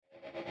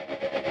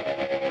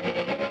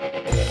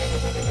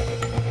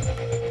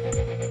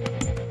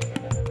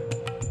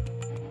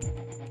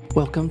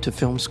Welcome to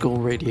Film School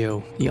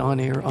Radio, the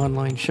on-air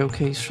online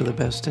showcase for the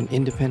best in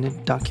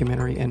independent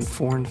documentary and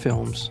foreign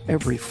films,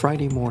 every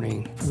Friday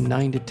morning from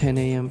 9 to 10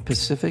 a.m.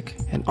 Pacific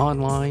and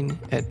online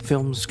at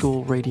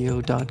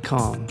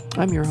filmschoolradio.com.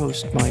 I'm your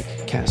host,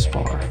 Mike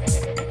Kaspar.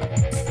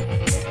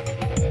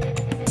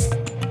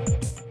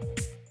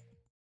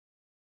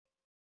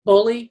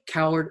 Bully,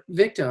 Coward,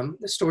 Victim,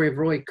 the story of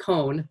Roy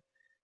Cohn,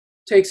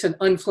 takes an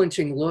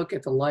unflinching look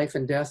at the life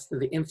and death of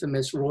the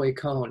infamous Roy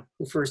Cohn,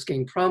 who first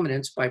gained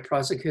prominence by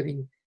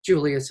prosecuting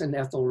Julius and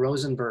Ethel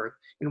Rosenberg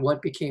in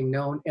what became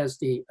known as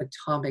the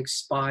Atomic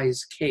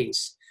Spies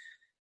case.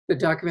 The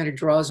documentary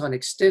draws on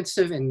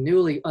extensive and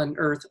newly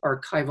unearthed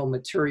archival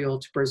material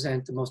to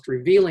present the most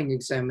revealing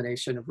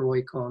examination of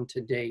Roy Cohn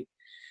to date.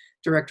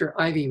 Director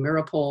Ivy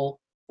Meeropol,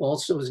 who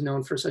also is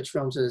known for such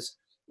films as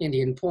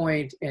Indian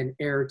Point and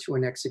Heir to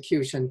an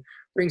Execution,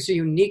 brings a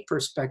unique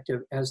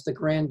perspective as the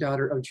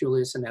granddaughter of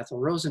Julius and Ethel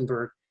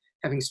Rosenberg,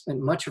 having spent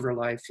much of her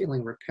life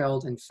feeling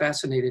repelled and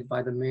fascinated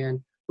by the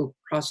man who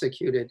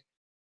prosecuted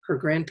her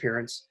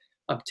grandparents,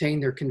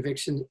 obtained their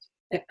convictions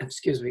in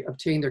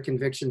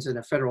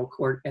a federal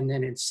court, and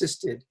then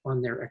insisted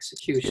on their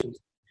executions.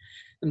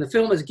 And the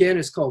film again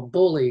is called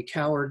Bully,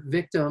 Coward,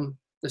 Victim,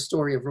 the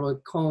story of Roy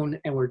Cohn,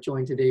 and we're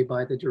joined today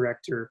by the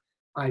director,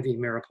 Ivy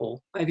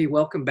Meeropol. Ivy,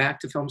 welcome back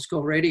to Film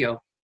School Radio.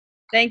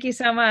 Thank you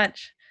so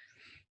much.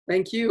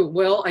 Thank you.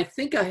 Well, I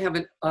think I have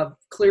a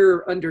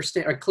clear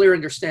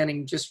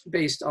understanding just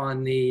based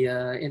on the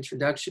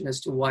introduction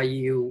as to why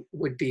you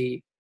would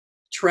be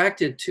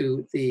attracted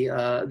to the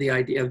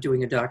idea of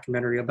doing a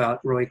documentary about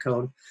Roy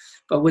Cohn.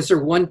 But was there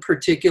one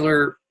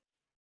particular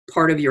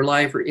part of your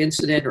life or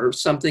incident or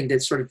something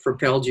that sort of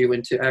propelled you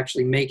into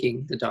actually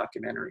making the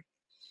documentary?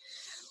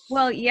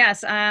 Well,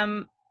 yes.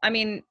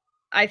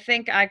 I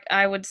think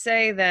I would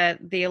say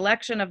that the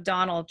election of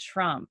Donald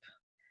Trump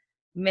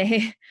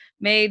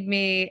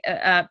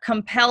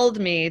compelled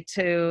me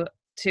to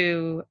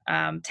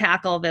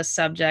tackle this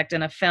subject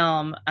in a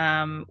film,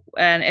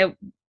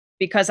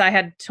 because I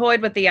had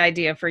toyed with the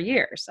idea for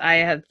years. I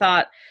had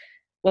thought,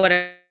 what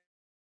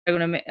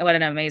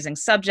an amazing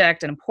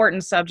subject, an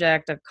important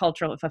subject, a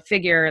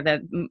figure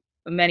that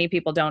many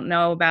people don't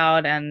know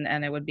about,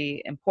 and it would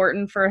be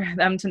important for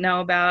them to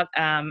know about,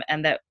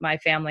 and that my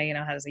family,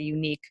 has a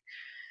unique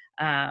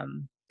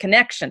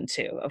connection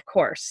to, of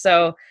course.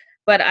 So,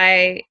 but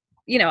I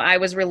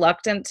was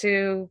reluctant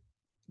to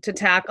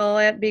tackle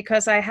it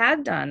because I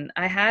had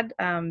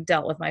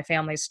dealt with my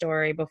family's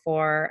story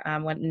before,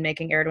 when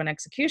making Heir to an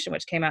Execution,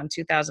 which came out in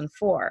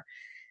 2004.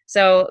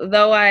 So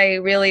though I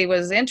really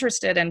was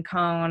interested in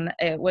Cohn,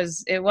 it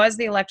was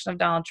the election of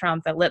Donald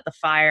Trump that lit the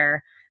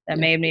fire that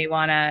made me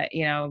want to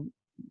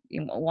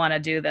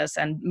do this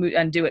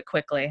and do it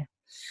quickly.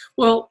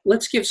 Well,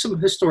 let's give some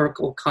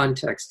historical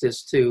context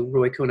as to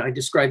Roy Cohn. I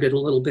described it a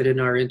little bit in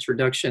our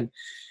introduction,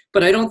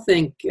 but I don't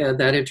think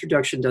that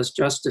introduction does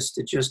justice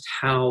to just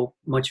how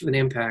much of an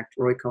impact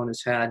Roy Cohn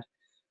has had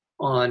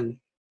on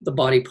the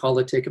body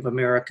politic of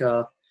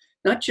America,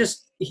 not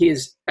just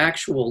his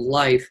actual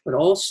life, but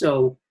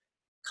also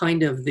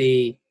kind of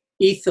the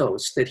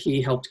ethos that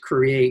he helped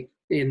create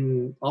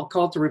in, I'll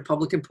call it the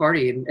Republican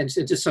Party, and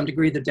to some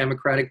degree the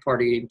Democratic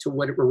Party, to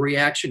whatever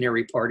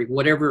reactionary party,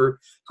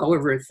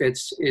 however it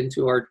fits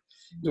into our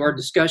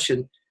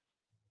discussion,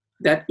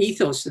 that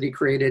ethos that he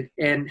created,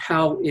 and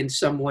how in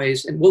some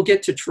ways, and we'll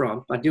get to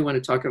Trump, I do want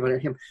to talk about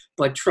him,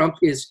 but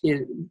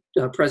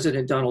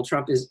President Donald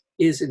Trump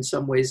is in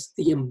some ways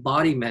the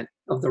embodiment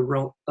of the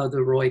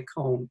Roy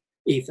Cohn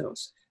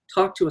ethos.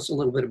 Talk to us a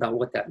little bit about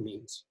what that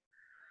means.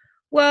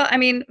 Well,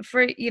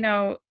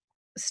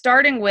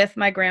 starting with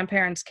my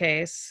grandparents'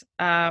 case,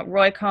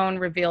 Roy Cohn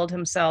revealed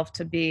himself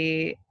to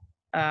be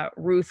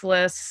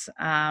ruthless,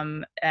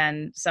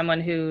 and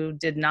someone who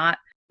did not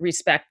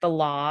respect the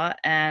law,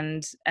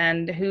 and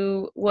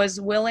who was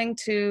willing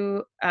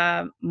to,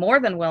 more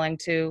than willing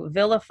to,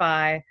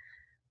 vilify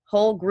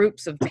whole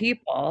groups of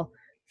people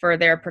for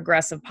their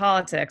progressive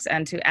politics,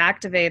 and to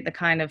activate the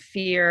kind of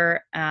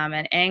fear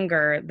and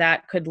anger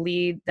that could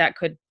lead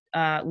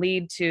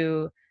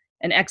to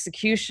an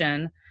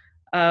execution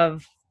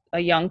of a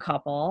young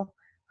couple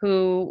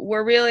who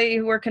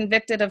were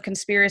convicted of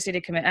conspiracy to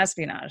commit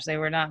espionage.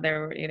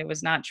 It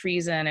was not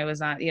treason. It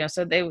was not,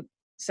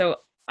 so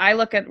I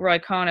look at Roy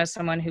Cohn as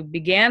someone who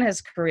began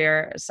his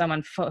career as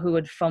someone who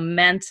would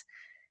foment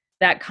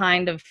that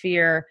kind of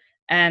fear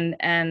and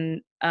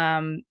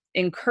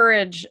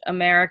encourage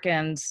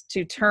Americans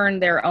to turn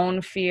their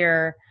own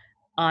fear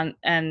on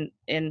and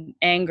in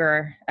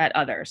anger at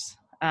others,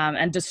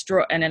 and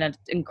destroy, and in an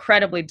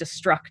incredibly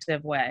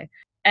destructive way.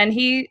 And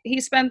he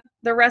spent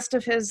the rest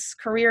of his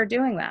career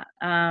doing that,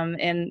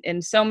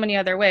 in so many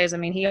other ways.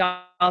 He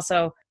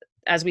also,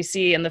 as we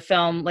see in the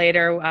film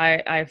later,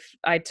 I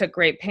took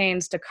great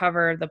pains to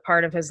cover the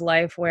part of his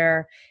life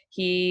where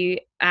he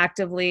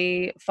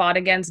actively fought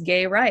against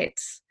gay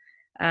rights,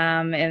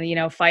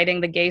 and fighting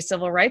the gay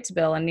civil rights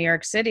bill in New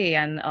York City,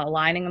 and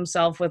aligning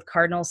himself with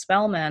Cardinal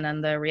Spellman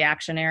and the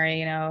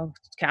reactionary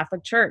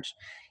Catholic Church.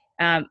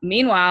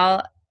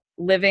 Meanwhile,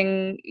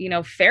 living,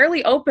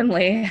 fairly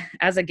openly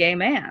as a gay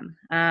man.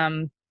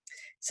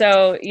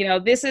 So,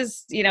 this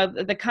is,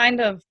 the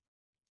kind of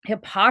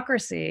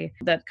hypocrisy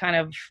that kind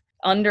of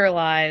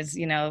underlies,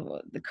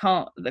 the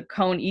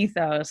Cone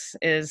ethos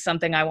is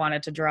something I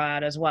wanted to draw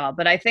out as well.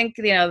 But I think,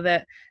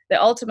 that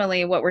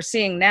ultimately what we're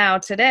seeing now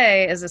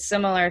today is a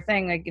similar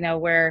thing, like,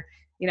 where,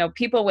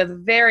 people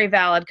with very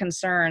valid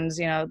concerns,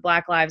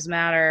 Black Lives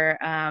Matter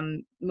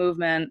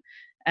movement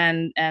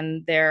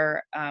and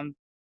their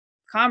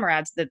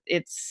comrades, that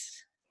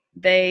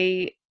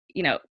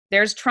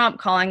there's Trump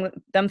calling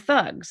them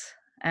thugs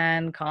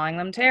and calling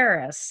them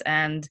terrorists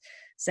and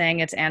saying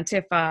it's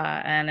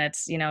Antifa and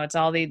it's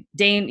all the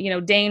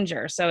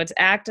danger. So it's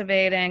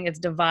activating, it's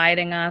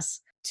dividing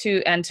us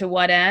to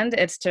what end?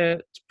 It's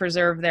to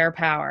preserve their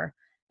power.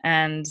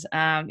 And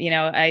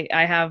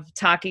I have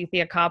Taki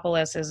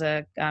Theokopoulos as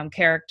a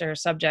character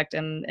subject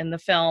in the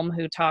film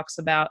who talks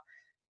about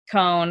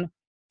Cone.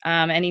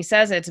 And he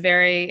says it's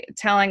very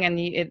telling, and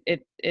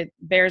it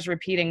bears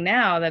repeating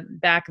now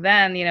that back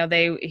then,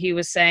 he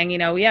was saying,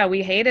 yeah,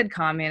 we hated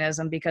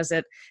communism because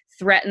it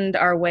threatened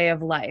our way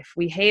of life.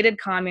 We hated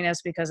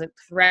communists because it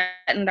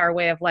threatened our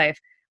way of life.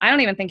 I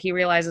don't even think he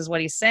realizes what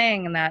he's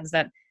saying, and that is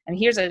that. And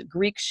here's a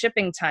Greek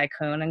shipping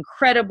tycoon,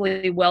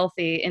 incredibly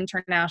wealthy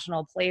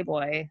international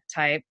playboy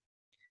type,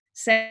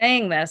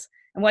 saying this.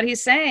 And what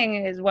he's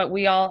saying is what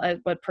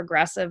what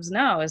progressives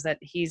know, is that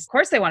of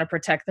course they want to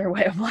protect their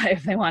way of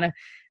life. They want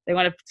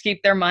to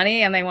keep their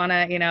money, and they want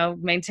to,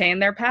 maintain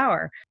their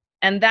power.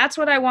 And that's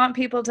what I want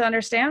people to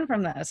understand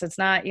from this. It's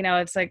not,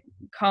 it's like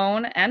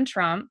Cone and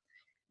Trump,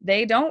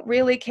 they don't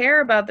really care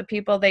about the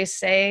people they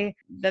say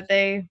that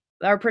they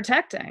are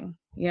protecting,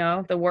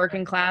 the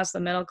working class, the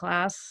middle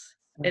class.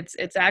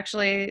 It's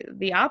actually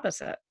the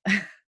opposite.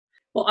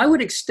 Well, I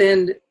would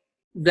extend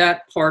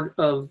that part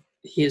of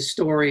his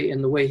story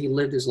and the way he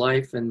lived his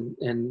life and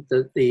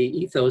the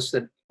ethos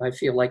that I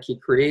feel like he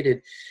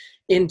created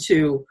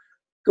into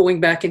going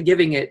back and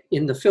giving it,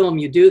 in the film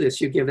you do this,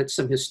 you give it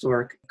some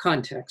historic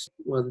context.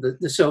 Well,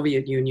 the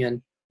Soviet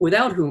Union,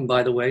 without whom,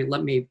 by the way,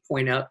 let me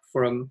point out,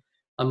 I'm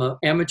an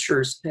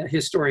amateur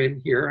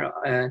historian here,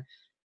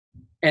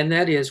 and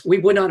that is, we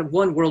would not have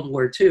won World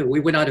War II.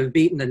 We would not have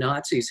beaten the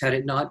Nazis had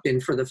it not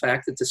been for the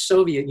fact that the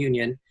Soviet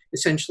Union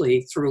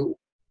essentially threw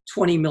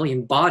 20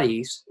 million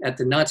bodies at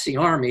the Nazi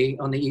army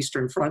on the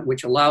Eastern Front,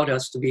 which allowed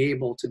us to be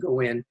able to go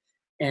in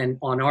and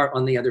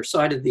on the other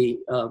side of the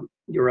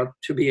Europe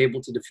to be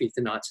able to defeat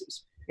the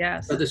Nazis.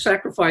 Yes. So the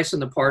sacrifice on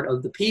the part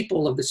of the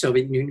people of the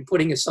Soviet Union,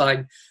 putting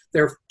aside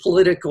their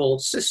political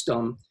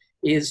system,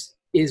 is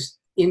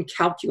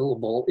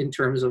incalculable in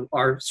terms of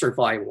our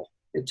survival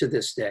to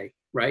this day,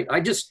 right?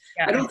 I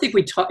don't think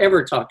we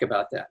ever talk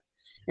about that.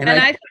 And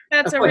I think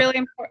that's a really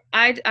important.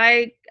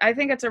 I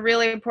think it's a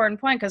really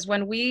important point, because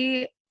when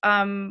we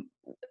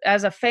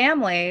as a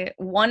family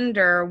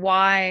wonder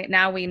why,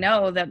 now we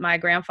know that my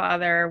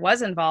grandfather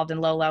was involved in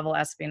low-level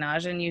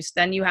espionage, and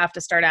then you have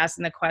to start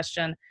asking the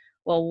question,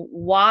 well,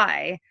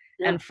 why?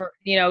 Yeah. And for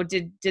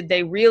did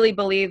they really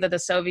believe that the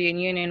Soviet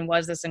Union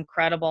was this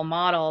incredible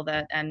model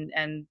that and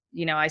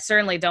I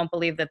certainly don't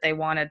believe that they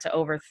wanted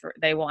to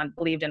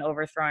believed in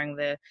overthrowing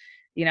the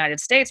United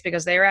States,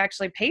 because they were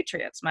actually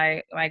patriots.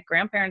 My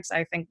grandparents,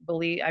 I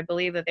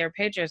believe that they were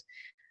patriots.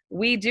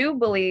 We do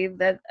believe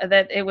that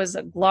it was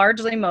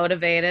largely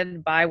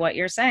motivated by what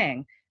you're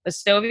saying. The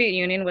Soviet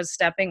Union was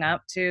stepping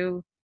up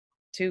to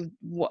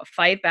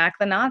fight back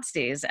the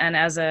Nazis, and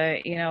as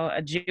a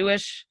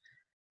Jewish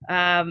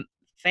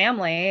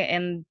family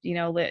and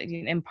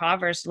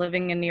impoverished,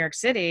 living in New York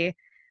City,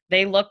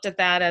 they looked at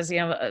that as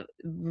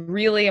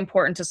really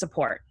important to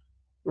support.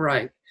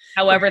 Right.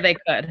 However they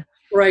could.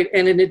 Right,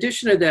 and in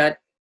addition to that,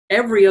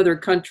 every other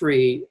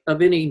country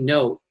of any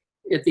note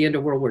at the end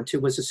of World War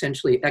II was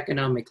essentially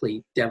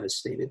economically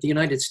devastated. The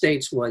United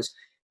States was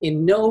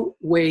in no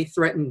way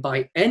threatened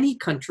by any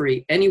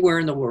country anywhere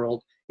in the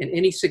world in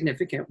any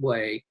significant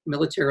way,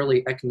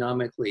 militarily,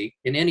 economically,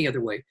 in any other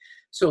way.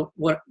 So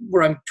where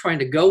I'm trying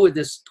to go with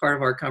this part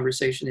of our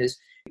conversation is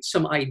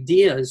some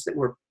ideas that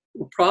were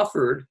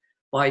proffered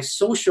by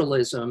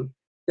socialism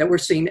that were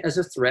seen as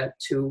a threat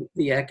to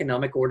the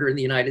economic order in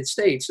the United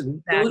States.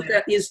 And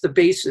that is the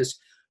basis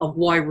of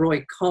why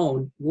Roy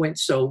Cohn went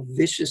so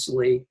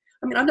viciously.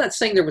 I mean, I'm not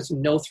saying there was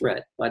no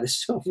threat by the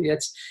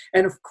Soviets.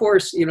 And of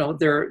course,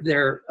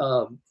 their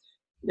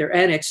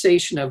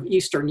annexation of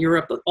Eastern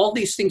Europe, all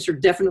these things are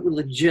definitely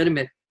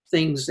legitimate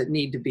things that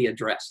need to be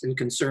addressed and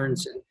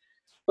concerns. Mm-hmm.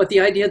 But the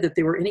idea that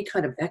there were any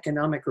kind of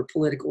economic or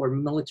political or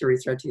military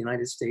threat to the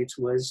United States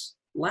was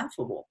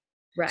laughable.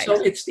 Right.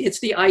 So it's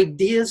the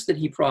ideas that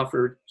he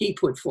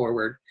put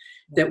forward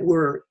that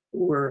were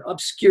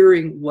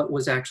obscuring what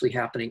was actually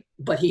happening,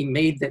 but he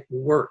made that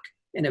work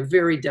in a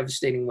very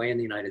devastating way in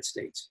the United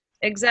States.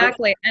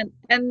 Exactly. And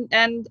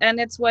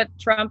it's what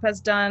Trump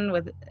has done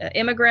with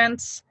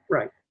immigrants.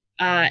 Right.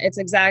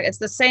 It's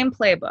the same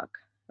playbook,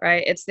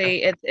 right? It's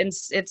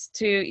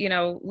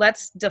to,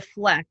 let's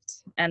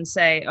deflect and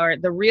say, or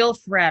the real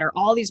threat are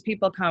all these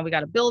people come, we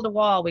got to build a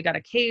wall, we got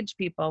to cage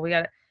people,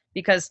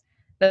 because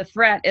the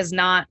threat is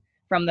not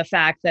from the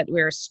fact that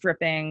we're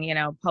stripping,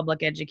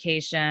 public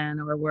education,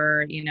 or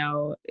we're,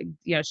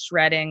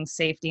 shredding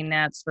safety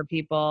nets for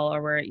people,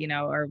 or we're,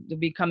 are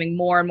becoming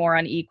more and more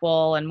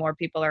unequal, and more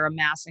people are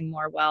amassing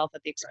more wealth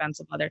at the expense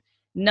of other.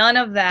 None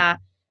of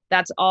that.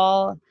 That's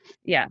all.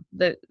 Yeah.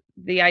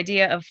 The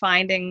idea of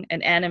finding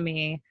an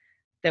enemy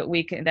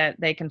that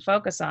they can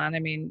focus on. I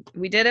mean,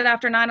 we did it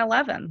after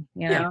 9/11,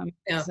 Yeah.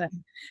 So,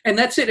 and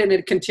that's it. And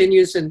it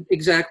continues. And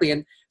exactly.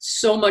 And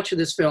so much of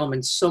this film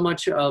and so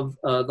much of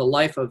the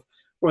life of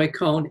Roy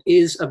Cohn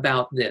is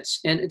about this.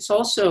 And it's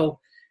also,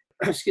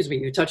 excuse me,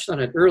 you touched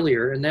on it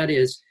earlier, and that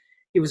is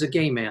he was a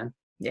gay man.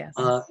 yes.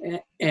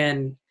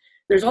 And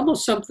there's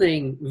almost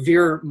something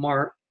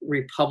Weimar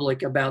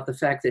Republic about the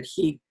fact that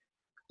he,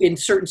 in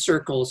certain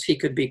circles, he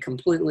could be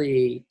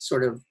completely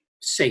sort of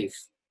safe.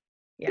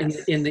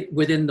 Yes.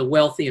 Within the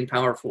wealthy and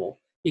powerful.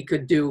 He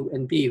could do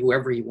and be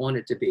whoever he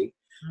wanted to be.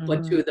 Mm-hmm.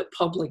 But to the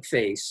public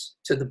face,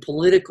 to the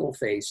political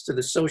face, to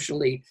the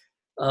socially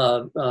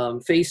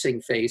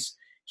facing face,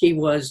 he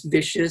was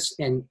vicious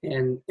and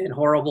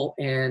horrible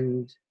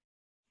and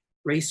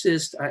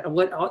racist.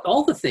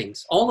 All the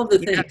things, all of the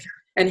things,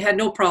 and had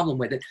no problem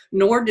with it.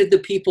 Nor did the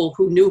people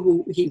who knew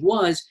who he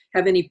was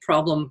have any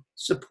problem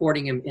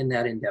supporting him in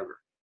that endeavor.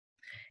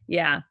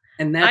 Yeah,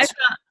 and that's.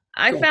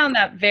 I found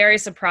that very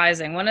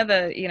surprising. One of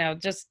the,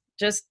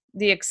 just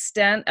the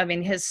extent, I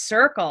mean, his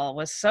circle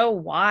was so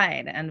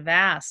wide and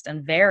vast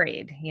and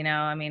varied,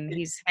 I mean,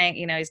 he's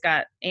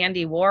got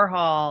Andy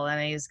Warhol,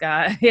 and he's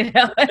got,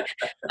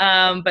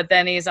 but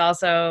then he's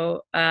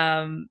also,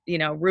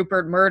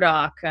 Rupert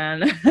Murdoch.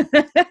 And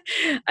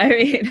I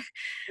mean,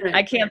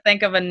 I can't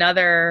think of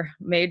another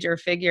major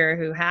figure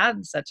who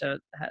had such a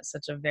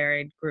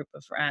varied group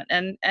of friends.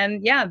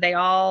 And yeah, they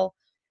all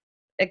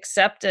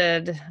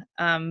accepted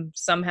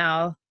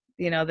somehow,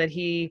 that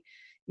he,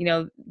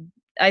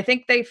 I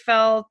think they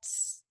felt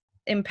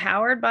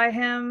empowered by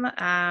him.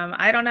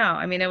 I don't know.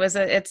 I mean, he was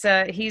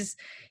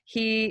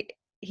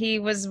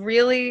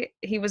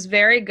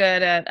very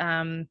good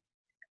at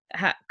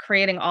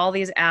creating all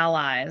these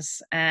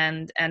allies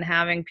and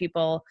having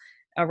people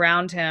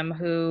around him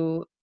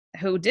who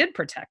did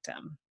protect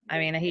him. I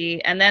mean,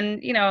 and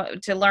then,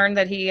 to learn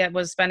that he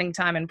was spending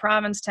time in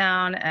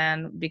Provincetown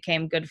and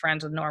became good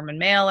friends with Norman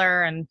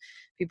Mailer and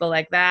people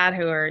like that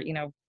who are,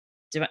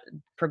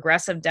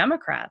 progressive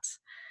Democrats.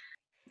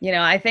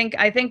 I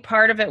think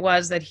part of it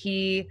was that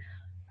he,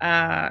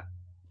 from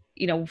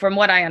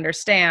what I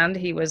understand,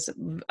 he was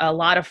a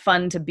lot of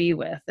fun to be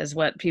with, is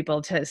what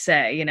people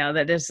say,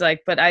 that is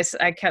like, but I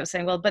kept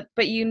saying, well,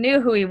 but you knew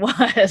who he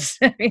was.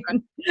 I mean,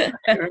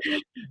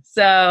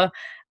 so,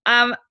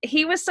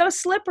 he was so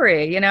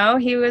slippery,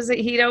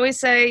 he'd always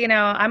say,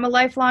 I'm a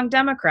lifelong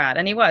Democrat.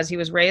 And he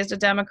was raised a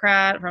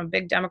Democrat from a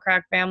big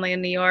Democrat family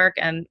in New York.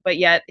 But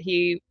yet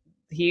he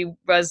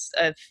was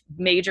a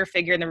major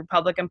figure in the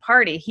Republican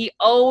Party. He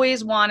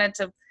always wanted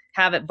to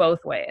have it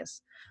both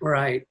ways.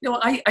 Right.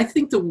 I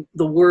think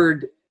the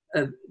word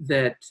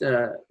that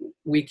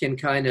we can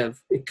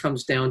it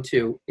comes down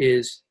to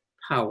is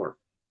power.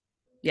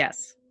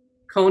 Yes.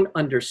 Cohn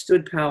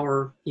understood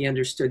power. He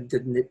understood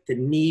the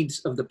needs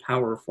of the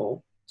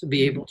powerful to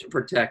be able to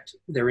protect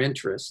their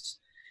interests.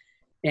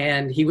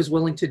 And he was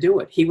willing to do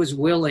it. He was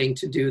willing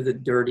to do the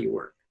dirty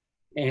work.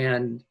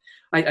 And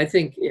I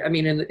think,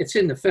 it's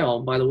in the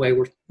film, by the way,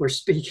 we're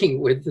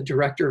speaking with the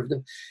director of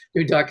the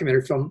new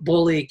documentary film,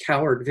 Bully,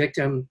 Coward,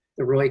 Victim,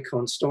 the Roy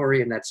Cohn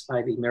Story, and that's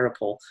Ivy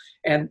Maripol.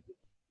 And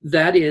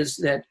that is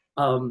that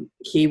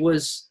he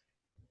was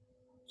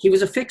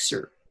a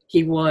fixer.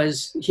 He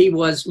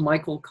was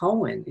Michael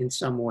Cohen in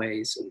some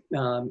ways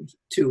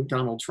to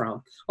Donald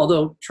Trump,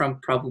 although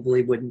Trump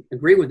probably wouldn't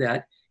agree with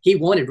that. He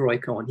wanted Roy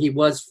Cohn. He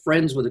was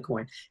friends with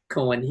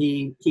Cohen.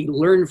 He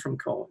learned from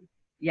Cohen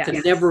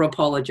to never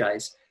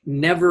apologize,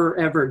 never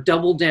ever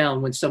double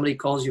down when somebody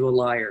calls you a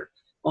liar.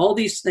 All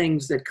these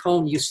things that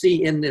Cohen, you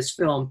see in this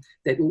film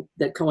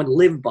that Cohen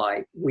lived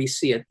by, we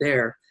see it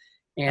there.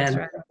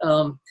 And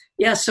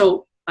right.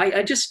 So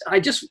I'm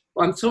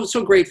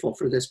so grateful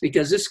for this,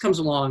 because this comes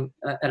along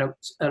at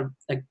an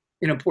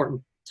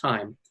important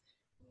time.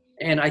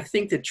 And I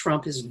think that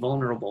Trump is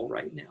vulnerable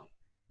right now.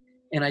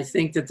 And I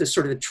think that the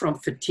sort of the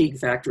Trump fatigue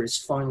factor is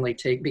finally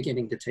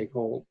beginning to take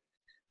hold.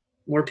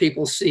 More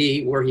people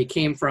see where he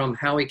came from,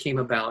 how he came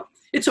about.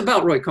 It's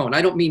about Roy Cohn.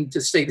 I don't mean to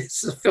say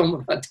this is a film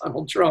about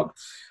Donald Trump,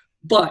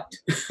 but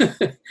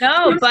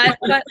no, but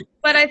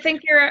I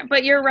think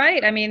you're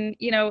right. I mean,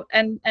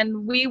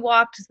 and we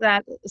walked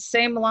that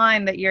same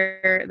line that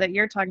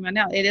you're talking about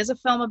now. It is a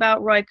film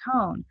about Roy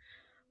Cohn,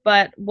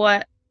 but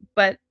why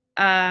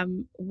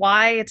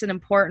it's an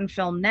important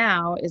film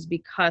now is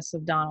because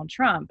of Donald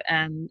Trump.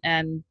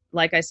 And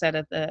like I said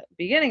at the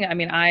beginning, I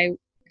mean,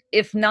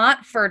 if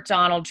not for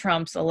Donald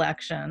Trump's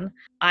election,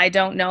 I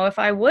don't know if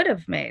I would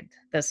have made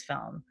this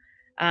film.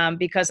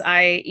 Because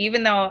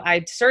even though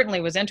I certainly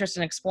was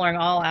interested in exploring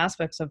all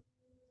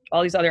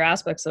these other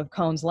aspects of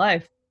Cohn's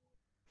life,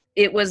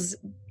 it was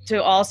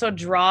to also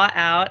draw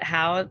out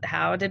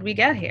how did we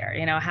get here,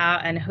 how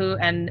and who,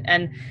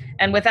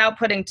 and without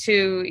putting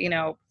too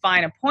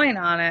fine a point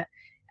on it,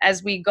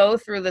 as we go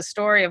through the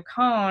story of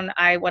Cohn,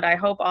 what I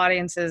hope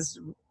audiences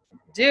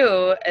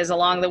do is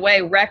along the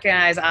way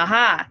recognize,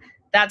 aha,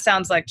 that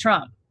sounds like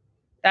Trump.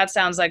 That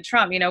sounds like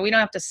Trump. We don't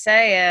have to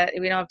say it.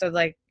 We don't have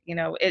to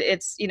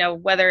it's,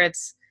 whether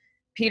it's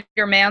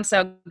Peter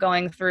Manso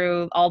going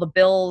through all the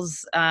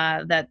bills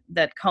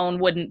that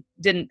Cohn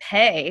didn't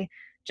pay.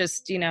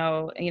 Just, he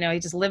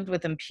just lived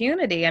with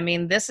impunity. I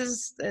mean,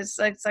 it's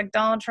like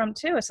Donald Trump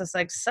too. It's just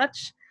like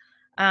such,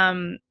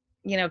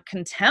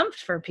 contempt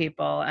for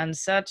people and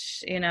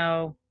such,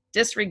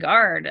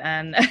 disregard.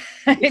 And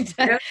I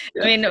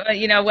mean,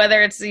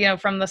 whether it's,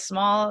 from the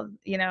small,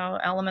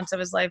 elements of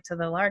his life to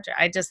the larger,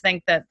 I just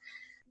think that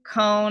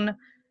Cohn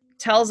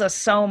tells us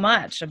so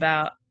much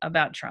about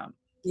Trump.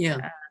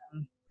 Yeah.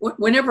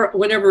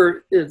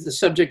 Whenever the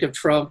subject of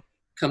Trump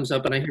comes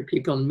up, and I hear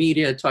people in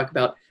media talk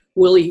about,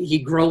 will he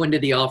grow into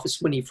the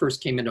office when he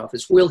first came into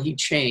office? Will he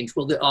change?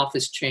 Will the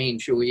office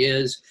change who he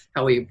is,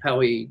 how he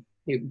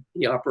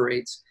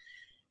operates?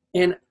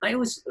 And I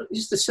always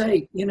used to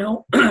say,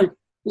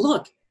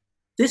 look,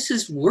 this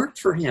has worked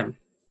for him.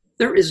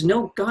 There is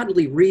no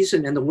godly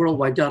reason in the world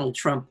why Donald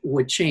Trump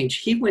would change.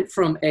 He went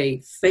from a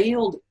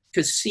failed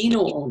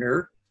casino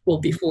owner, well,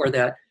 before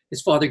that,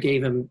 his father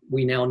gave him,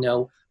 we now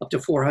know, up to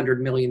 $400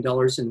 million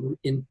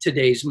in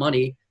today's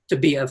money to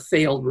be a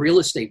failed real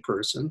estate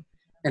person.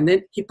 And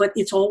then, but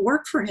it's all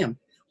worked for him.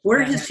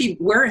 Where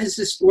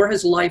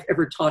has life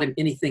ever taught him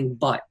anything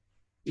but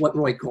what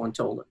Roy Cohn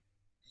told him?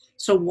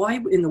 So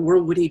why in the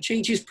world would he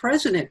change? He's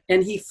president,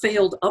 and he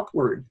failed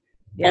upward,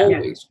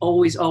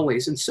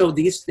 always. And so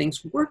these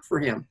things work for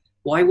him.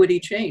 Why would he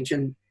change?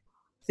 And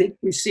I think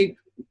we see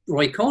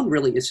Roy Cohn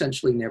really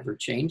essentially never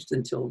changed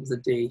until the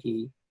day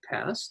he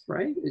passed,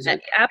 right?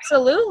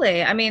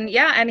 Absolutely. I mean,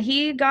 yeah, and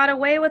he got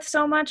away with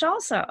so much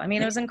also. I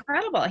mean, it was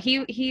incredible.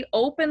 He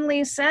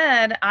openly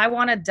said, I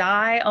want to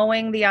die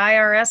owing the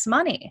IRS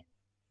money.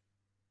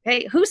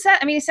 Hey, who said,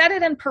 I mean, he said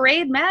it in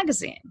Parade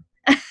magazine.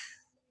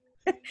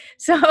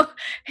 So,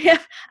 yeah,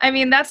 I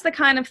mean, that's the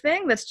kind of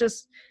thing that's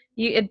just,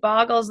 it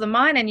boggles the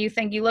mind. And you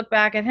look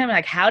back at him,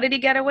 like, how did he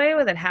get away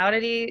with it? How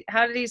did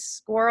he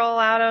squirrel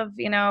out of,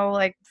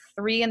 like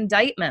 3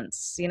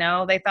 indictments?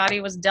 They thought he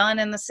was done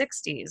in the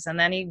 60s, and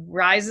then he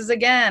rises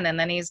again, and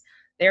then he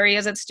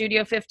is at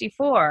Studio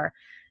 54.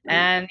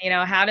 And,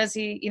 how does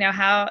he,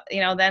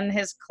 then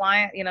his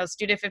client,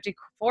 Studio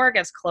 54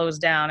 gets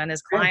closed down and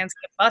his clients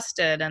get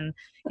busted, and,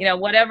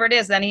 whatever it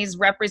is, then he's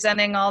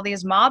representing all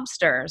these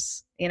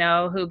mobsters,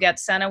 who get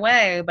sent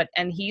away,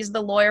 and he's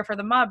the lawyer for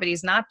the mob, but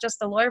he's not just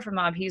the lawyer for the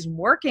mob, he's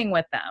working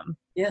with them.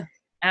 Yeah.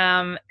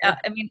 I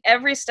mean,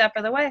 every step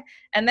of the way.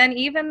 And then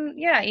even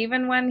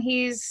when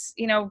he's,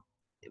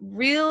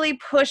 really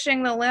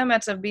pushing the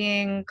limits of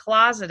being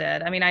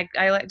closeted. I mean, I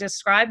like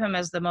describe him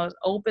as the most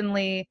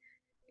openly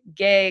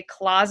gay,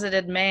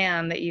 closeted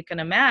man that you can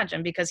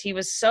imagine, because he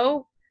was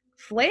so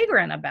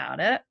flagrant about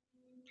it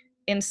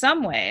in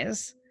some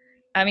ways.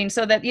 I mean,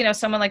 so that,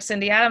 someone like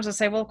Cindy Adams would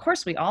say, well, of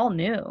course we all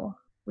knew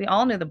the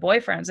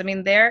boyfriends. I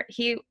mean,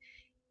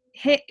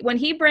 when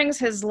he brings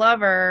his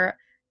lover,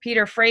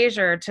 Peter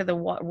Fraser, to the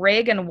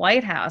Reagan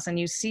White House, and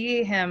you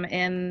see him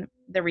in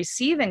the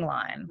receiving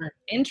line, right,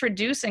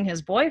 introducing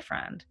his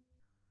boyfriend,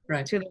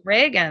 right, to the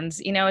Reagans,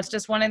 it's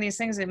just one of these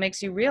things that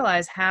makes you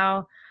realize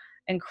how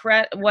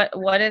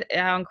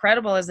how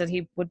incredible is that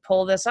he would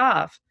pull this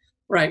off.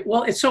 Right.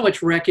 Well, it's so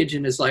much wreckage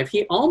in his life.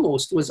 He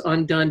almost was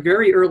undone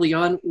very early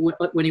on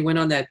when he went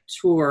on that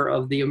tour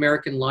of the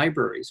American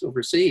libraries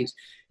overseas.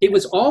 He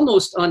was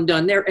almost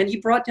undone there, and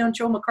he brought down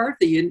Joe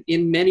McCarthy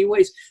in many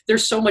ways.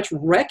 There's so much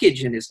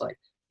wreckage in his life.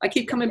 I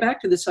keep coming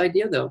back to this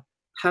idea, though.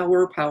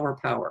 Power, power,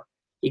 power.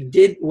 He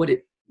did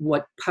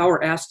what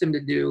power asked him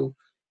to do,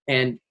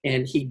 and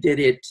he did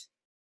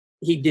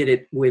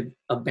it with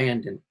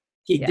abandon.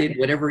 He did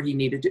whatever he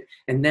needed to.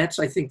 And that's,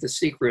 I think, the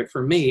secret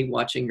for me.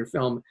 Watching your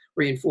film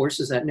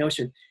reinforces that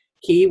notion.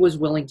 He was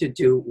willing to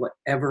do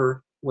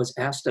whatever was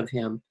asked of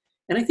him.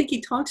 And I think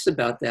he talks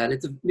about that.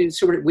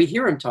 We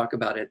hear him talk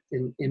about it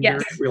in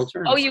very real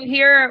terms. Oh,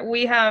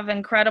 we have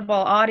incredible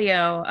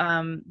audio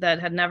that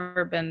had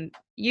never been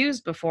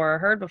used before or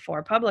heard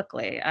before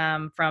publicly,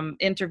 from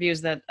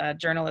interviews that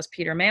journalist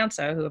Peter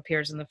Manso, who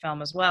appears in the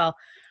film as well,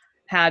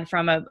 had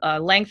from a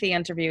lengthy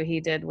interview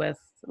he did with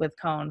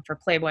Cohn for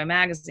Playboy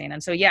magazine.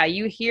 And so,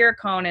 you hear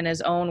Cohn in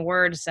his own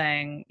words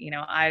saying,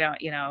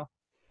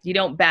 you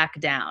don't back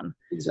down.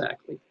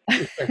 Exactly.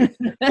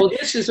 Well,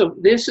 this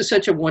is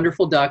such a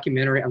wonderful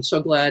documentary. I'm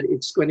so glad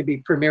it's going to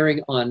be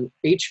premiering on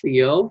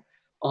HBO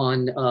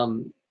on,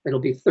 it'll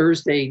be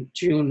Thursday,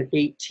 June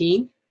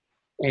 18th.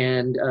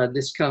 And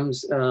this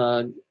comes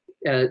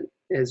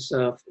as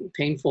a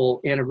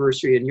painful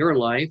anniversary in your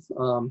life,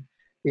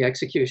 the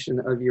execution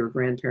of your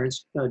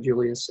grandparents,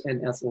 Julius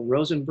and Ethel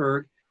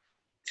Rosenberg.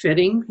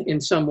 Fitting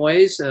in some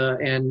ways.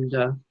 And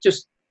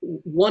just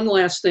one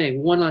last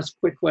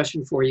quick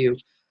question for you.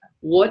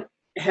 What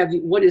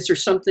is there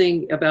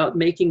something about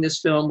making this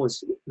film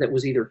that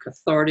was either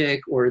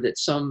cathartic, or that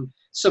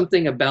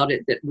something about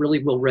it that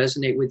really will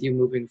resonate with you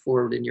moving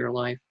forward in your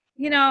life?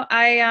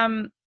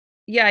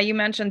 Yeah, you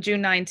mentioned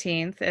June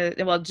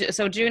 19th.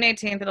 So June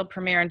 18th it'll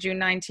premiere, and June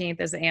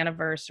 19th is the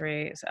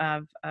anniversary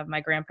of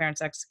my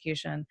grandparents'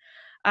 execution.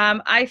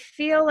 I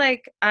feel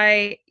like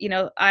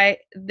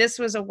this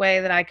was a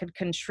way that I could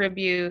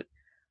contribute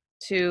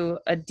to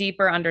a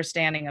deeper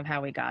understanding of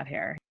how we got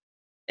here.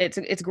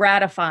 It's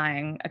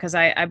gratifying because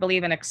I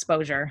believe in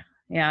exposure.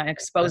 Yeah,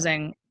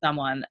 exposing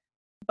someone,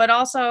 but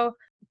also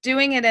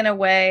doing it in a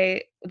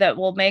way that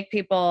will make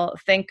people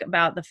think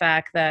about the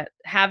fact that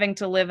having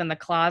to live in the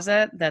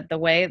closet, that the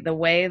way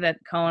that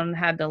Cohn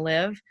had to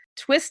live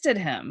twisted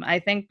him. I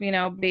think,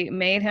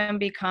 made him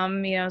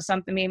become,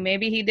 something. I mean,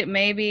 maybe he did,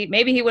 maybe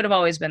he would have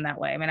always been that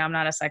way. I mean, I'm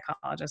not a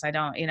psychologist. I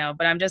don't,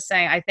 but I'm just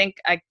saying, I think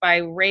by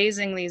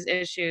raising these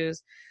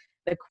issues,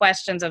 the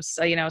questions of,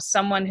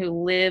 someone who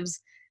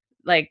lives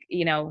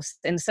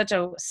in such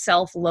a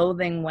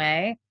self-loathing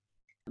way.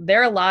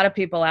 There are a lot of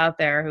people out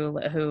there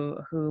who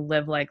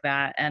live like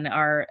that and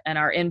are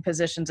in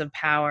positions of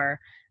power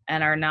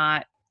and are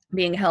not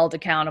being held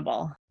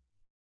accountable.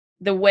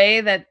 The way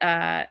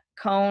that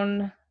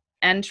Cohn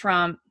and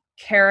Trump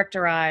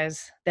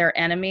characterize their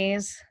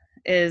enemies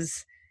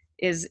is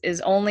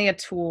only a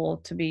tool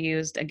to be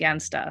used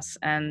against us,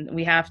 and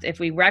we have to,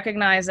 if we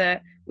recognize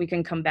it, we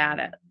can combat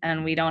it,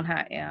 and we don't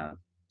have.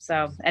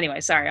 So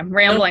anyway, sorry, I'm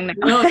rambling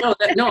now.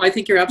 No, I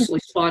think you're absolutely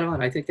spot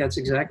on. I think that's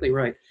exactly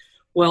right.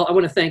 Well, I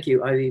want to thank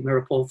you, Ivy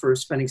Meeropol, for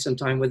spending some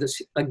time with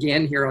us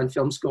again here on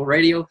Film School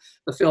Radio.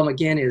 The film,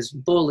 again, is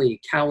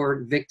Bully,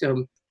 Coward,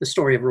 Victim, the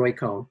story of Roy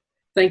Cohn.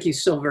 Thank you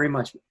so very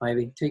much,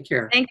 Ivy. Take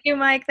care. Thank you,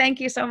 Mike.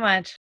 Thank you so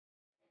much.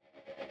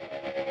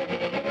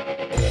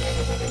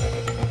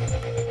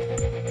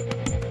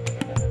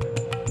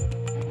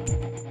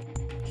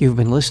 You've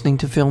been listening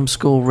to Film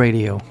School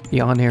Radio,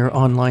 the on-air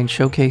online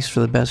showcase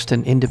for the best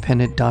in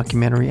independent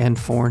documentary and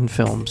foreign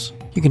films.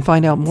 You can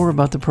find out more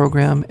about the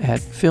program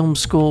at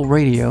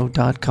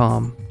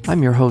filmschoolradio.com.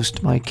 I'm your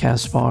host, Mike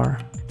Kaspar.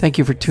 Thank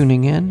you for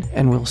tuning in,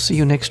 and we'll see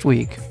you next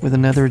week with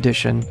another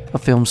edition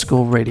of Film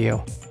School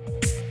Radio.